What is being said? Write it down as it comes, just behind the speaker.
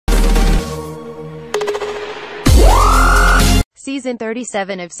Season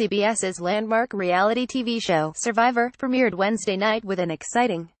 37 of CBS's landmark reality TV show, Survivor, premiered Wednesday night with an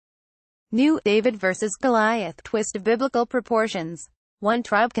exciting new David vs. Goliath twist of biblical proportions. One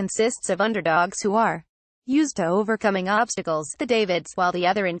tribe consists of underdogs who are used to overcoming obstacles, the Davids, while the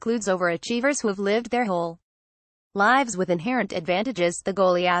other includes overachievers who have lived their whole lives with inherent advantages, the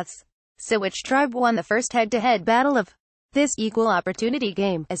Goliaths. So which tribe won the first head-to-head battle of this equal opportunity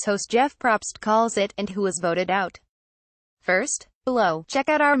game, as host Jeff Probst calls it, and who was voted out? First, below, check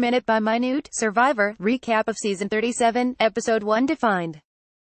out our minute-by-minute Survivor recap of Season 37, Episode 1 to find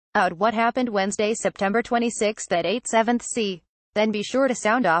out what happened Wednesday, September 26 at 8/7 C. Then be sure to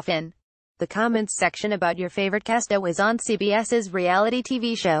sound off in the comments section about your favorite castaways on CBS's reality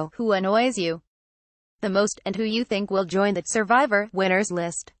TV show, who annoys you the most, and who you think will join the Survivor winners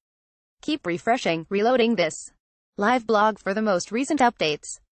list. Keep refreshing, reloading this live blog for the most recent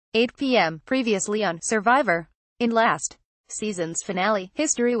updates. 8 p.m. Previously on Survivor. In last season's finale,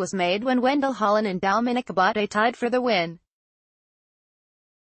 history was made when Wendell Holland and Dominic Abate tied for the win.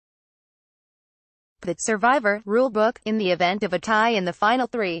 The Survivor rulebook, in the event of a tie in the final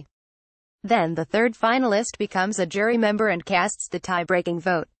three. Then the third finalist becomes a jury member and casts the tie-breaking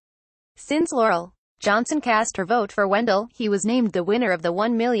vote. Since Laurel Johnson cast her vote for Wendell, he was named the winner of the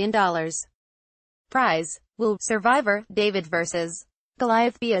 $1 million prize. Will Survivor David vs.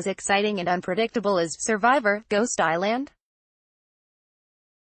 Goliath be as exciting and unpredictable as Survivor Ghost Island?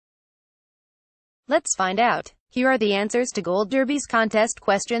 Let's find out. Here are the answers to Gold Derby's contest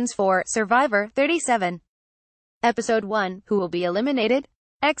questions for Survivor 37. Episode 1. Who will be eliminated?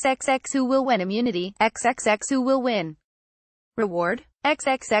 XXX. Who will win immunity? XXX. Who will win reward?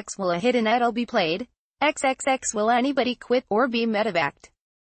 XXX. Will a hidden idol be played? XXX. Will anybody quit or be medevaced?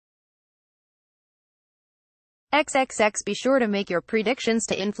 XXX. Be sure to make your predictions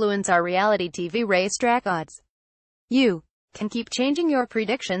to influence our reality TV racetrack odds. You can keep changing your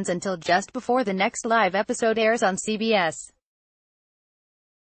predictions until just before the next live episode airs on CBS.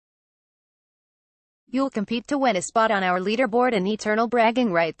 You'll compete to win a spot on our leaderboard and eternal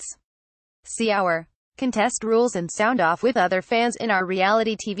bragging rights. See our contest rules and sound off with other fans in our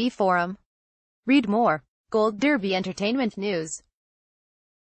reality TV forum. Read more. Gold Derby Entertainment News.